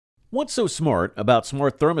What's so smart about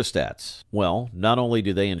smart thermostats? Well, not only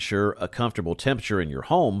do they ensure a comfortable temperature in your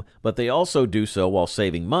home, but they also do so while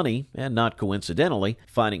saving money and, not coincidentally,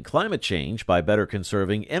 fighting climate change by better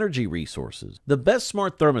conserving energy resources. The best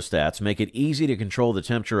smart thermostats make it easy to control the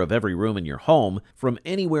temperature of every room in your home from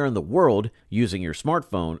anywhere in the world using your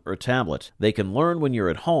smartphone or tablet. They can learn when you're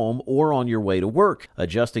at home or on your way to work,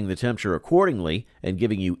 adjusting the temperature accordingly and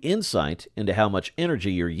giving you insight into how much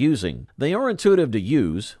energy you're using. They are intuitive to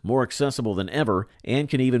use, more accessible than ever, and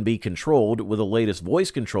can even be controlled with the latest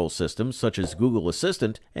voice control systems such as Google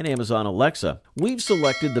Assistant and Amazon Alexa. We've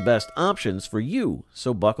selected the best options for you,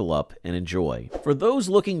 so buckle up and enjoy. For those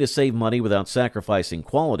looking to save money without sacrificing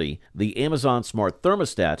quality, the Amazon Smart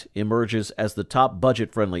Thermostat emerges as the top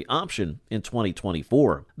budget-friendly option in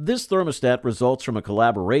 2024. This thermostat results from a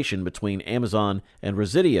collaboration between Amazon and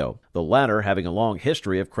Residio, the latter having a long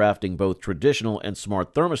history of crafting both traditional and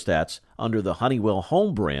smart thermostats under the Honeywell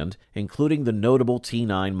home brand, including the notable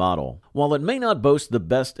T9 model. While it may not boast the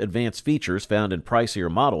best advanced features found in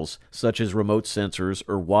pricier models, such as remote sensors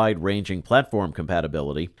or wide-ranging platform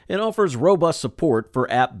compatibility, it offers robust support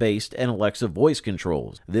for app-based and Alexa voice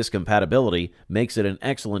controls. This compatibility makes it an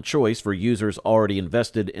excellent choice for users already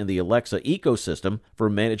invested in the Alexa ecosystem for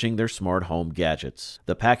managing their smart home gadgets.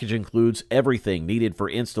 The package includes everything needed for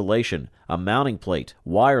installation: a mounting plate,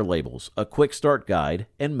 wire labels, a quick start guide,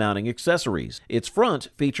 and mounting accessories. Its front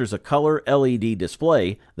features a color LED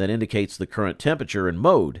display that indicates the current temperature and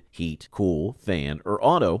mode, heat, cool, fan, or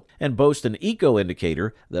auto, and boasts an eco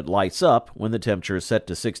indicator that lights up when the temperature is set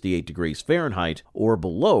to 68 degrees Fahrenheit or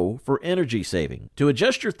below for energy saving. To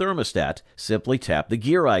adjust your thermostat, simply tap the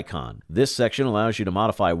gear icon. This section allows you to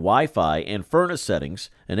modify Wi-Fi and furnace settings,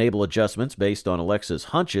 enable adjustments based on Alexa's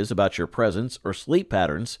hunches about your presence or sleep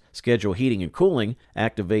patterns, schedule heating and cooling,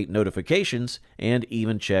 activate notifications, and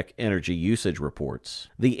even check energy usage reports.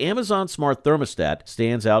 The Amazon Smart Thermostat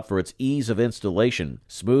stands out for its ease of installation,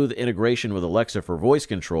 smooth integration with Alexa for voice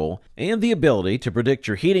control, and the ability to predict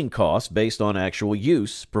your heating costs based on actual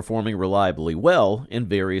use, performing reliably well in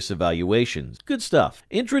various evaluations. Good stuff.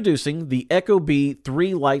 Introducing the Ecobee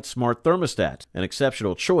 3 Lite Smart Thermostat, an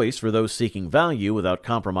exceptional choice for those seeking value without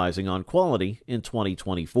compromising on quality in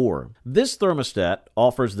 2024. This thermostat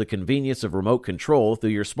offers the convenience of remote control through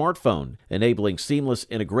your smartphone, enabling seamless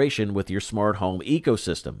integration with your smart home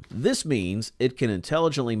ecosystem. This means it can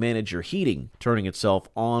intelligently manage your heating, turning itself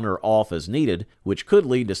on or off as needed, which could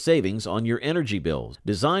lead to savings on your energy bills.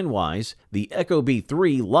 Design-wise, the Ecobee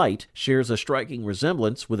 3 Lite shares a striking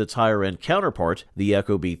resemblance with its higher-end counterpart, the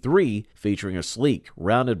Ecobee 3, featuring a sleek,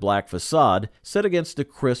 rounded black facade set against a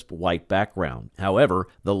crisp white background. However,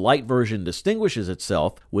 the Lite version distinguishes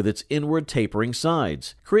itself with its inward tapering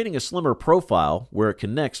sides, creating a slimmer profile where it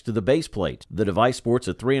connects to the base plate. The device sports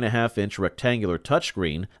a 3.5-inch rectangular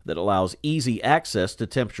touchscreen that allows easy access to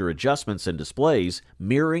temperature adjustments and displays,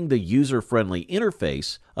 mirroring the user-friendly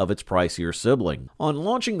interface of its pricier sibling. On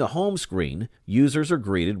launching the home screen, users are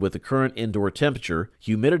greeted with the current indoor temperature,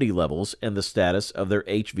 humidity levels, and the status of their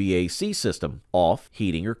HVAC system, off,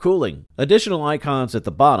 heating, or cooling. Additional icons at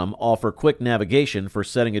the bottom offer quick navigation for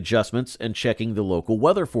setting adjustments and checking the local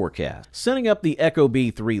weather forecast. Setting up the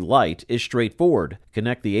Ecobee 3 Lite is straightforward.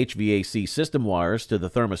 Connect the HVAC system wires to the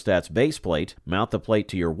thermostat's base plate, mount the plate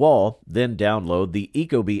to your wall, then download the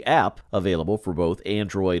Ecobee app, available for both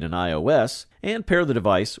Android and iOS, and pair the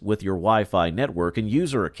device with your Wi-Fi network and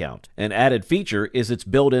user account. An added feature is its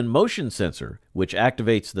built-in motion sensor, which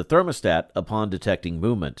activates the thermostat upon detecting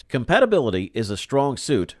movement. Compatibility is a strong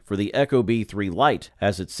suit for the Ecobee 3 Lite,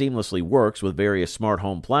 as it seamlessly works with various smart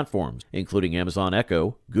home platforms, including Amazon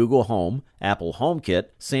Echo, Google Home, Apple HomeKit,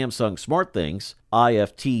 Samsung SmartThings,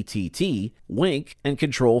 IFTTT, Wink, and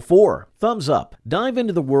Control 4. Thumbs up. Dive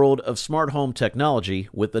into the world of smart home technology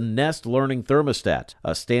with the Nest Learning Thermostat,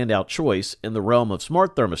 a standout choice in the realm of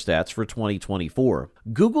smart thermostats for 2024.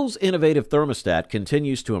 Google's innovative thermostat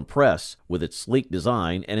continues to impress with its sleek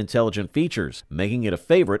design and intelligent features, making it a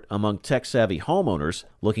favorite among tech-savvy homeowners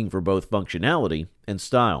looking for both functionality and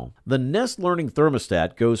style. The Nest Learning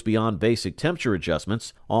Thermostat goes beyond basic temperature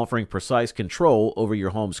adjustments, offering precise control over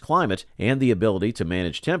your home's climate and the ability to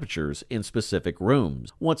manage temperatures in specific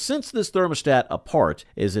rooms. What sets this thermostat apart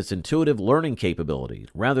is its intuitive learning capabilities.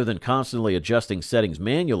 Rather than constantly adjusting settings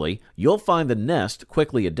manually, you'll find the Nest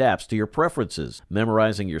quickly adapts to your preferences,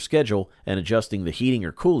 memorizing your schedule and adjusting the heating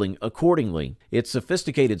or cooling accordingly. Its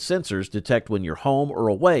sophisticated sensors detect when you're home or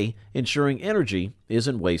away, ensuring energy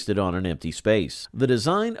isn't wasted on an empty space. The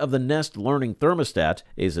design of the Nest Learning Thermostat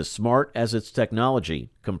is as smart as its technology,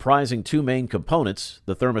 Comprising two main components,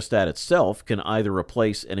 the thermostat itself can either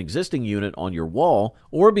replace an existing unit on your wall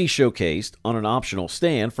or be showcased on an optional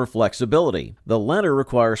stand for flexibility. The latter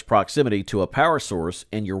requires proximity to a power source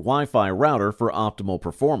and your Wi-Fi router for optimal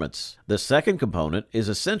performance. The second component is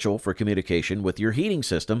essential for communication with your heating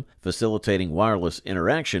system, facilitating wireless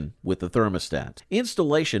interaction with the thermostat.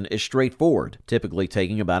 Installation is straightforward, typically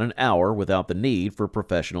taking about an hour without the need for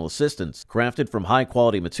professional assistance. Crafted from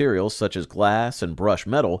high-quality materials such as glass and brushed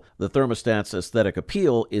metal, the thermostat's aesthetic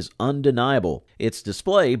appeal is undeniable. Its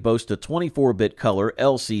display boasts a 24-bit color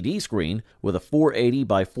LCD screen with a 480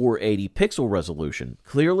 by 480 pixel resolution,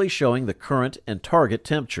 clearly showing the current and target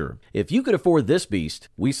temperature. If you could afford this beast,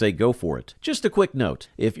 we say go for it. Just a quick note,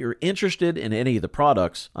 if you're interested in any of the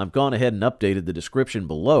products, I've gone ahead and updated the description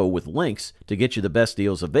below with links to get you the best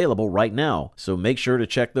deals available right now, so make sure to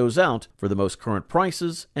check those out for the most current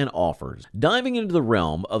prices and offers. Diving into the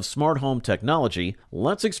realm of smart home technology,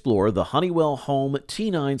 let's explore the Honeywell Home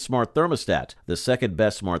T9 Smart Thermostat, the second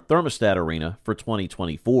best smart thermostat arena for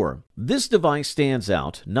 2024. This device stands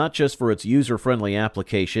out not just for its user-friendly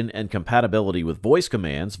application and compatibility with voice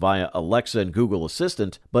commands via Alexa and Google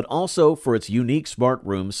Assistant, but also for its unique smart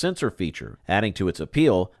room sensor feature. Adding to its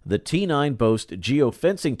appeal, the T9 boasts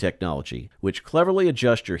geofencing technology, which cleverly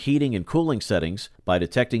adjusts your heating and cooling settings by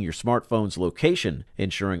detecting your smartphone's location,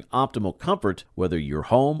 ensuring optimal comfort whether you're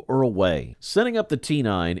home or away. Setting up the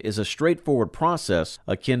T9 is a straightforward process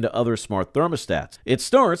akin to other smart thermostats. It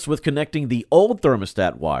starts with connecting the old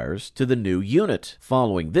thermostat wires to the new unit.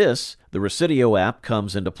 Following this, the Residio app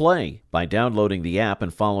comes into play. By downloading the app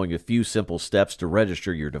and following a few simple steps to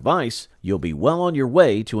register your device, you'll be well on your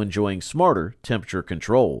way to enjoying smarter temperature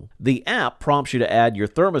control. The app prompts you to add your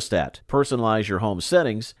thermostat, personalize your home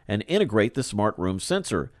settings, and integrate the smart room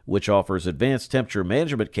sensor, which offers advanced temperature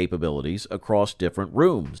management capabilities across different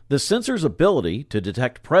rooms. The sensor's ability to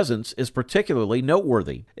detect presence is particularly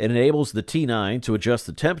noteworthy. It enables the T9 to adjust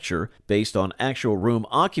the temperature based on actual room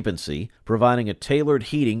occupancy, providing a tailored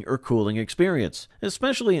heating or cooling experience,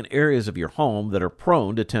 especially in areas of your home that are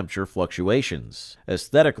prone to temperature fluctuations.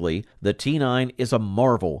 Aesthetically, the T9 is a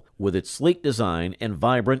marvel with its sleek design and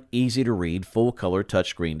vibrant, easy-to-read full-color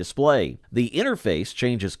touchscreen display. The interface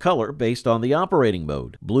changes color based on the operating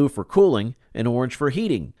mode, blue for cooling and orange for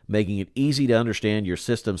heating, making it easy to understand your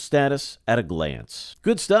system's status at a glance.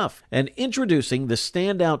 Good stuff. And introducing the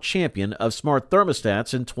standout champion of smart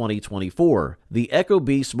thermostats in 2024, the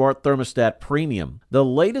Ecobee Smart Thermostat Premium. The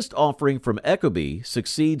latest offering from Ecobee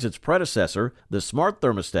succeeds its predecessor, the Smart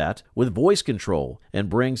Thermostat, with voice control and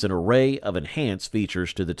brings an array of enhanced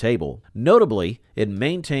features to the table. Notably, it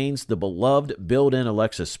maintains the beloved built-in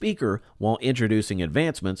Alexa speaker while introducing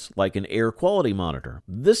advancements like an air quality monitor.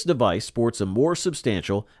 This device sports a more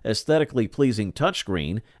substantial, aesthetically pleasing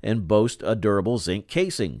touchscreen and boasts a durable zinc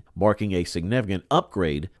casing, marking a significant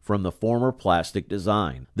upgrade from the former plastic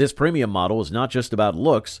design. This premium model is not just about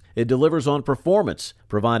looks, it delivers on performance,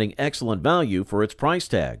 providing excellent value for its price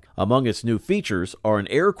tag. Among its new features are an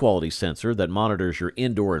air quality sensor that monitors your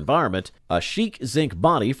indoor environment, a chic zinc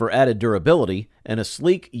body for added durability, and a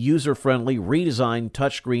sleek, user-friendly, redesigned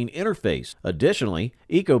touchscreen interface. Additionally,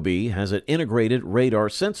 Ecobee has an integrated radar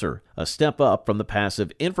sensor, a step up from the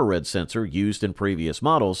passive infrared sensor used in previous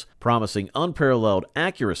models, promising unparalleled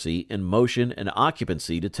accuracy in motion and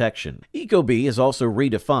occupancy detection. Ecobee has also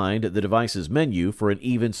redefined the device's menu for an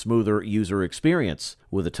even smoother user experience,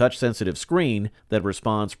 with a touch-sensitive screen that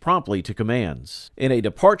responds promptly to commands. In a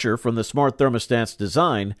departure from the smart thermostat's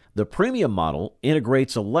design, the premium model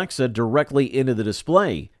integrates Alexa directly into the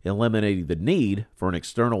display, eliminating the need for an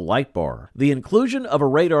external light bar. The inclusion of a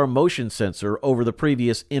radar motion sensor over the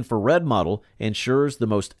previous infrared model ensures the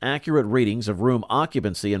most accurate readings of room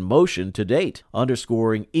occupancy and motion to date,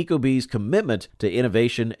 underscoring Ecobee's commitment to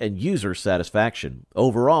innovation and user satisfaction.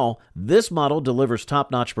 Overall, this model delivers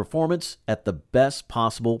top-notch performance at the best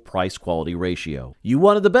possible price-quality ratio. You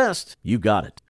wanted the best, you got it.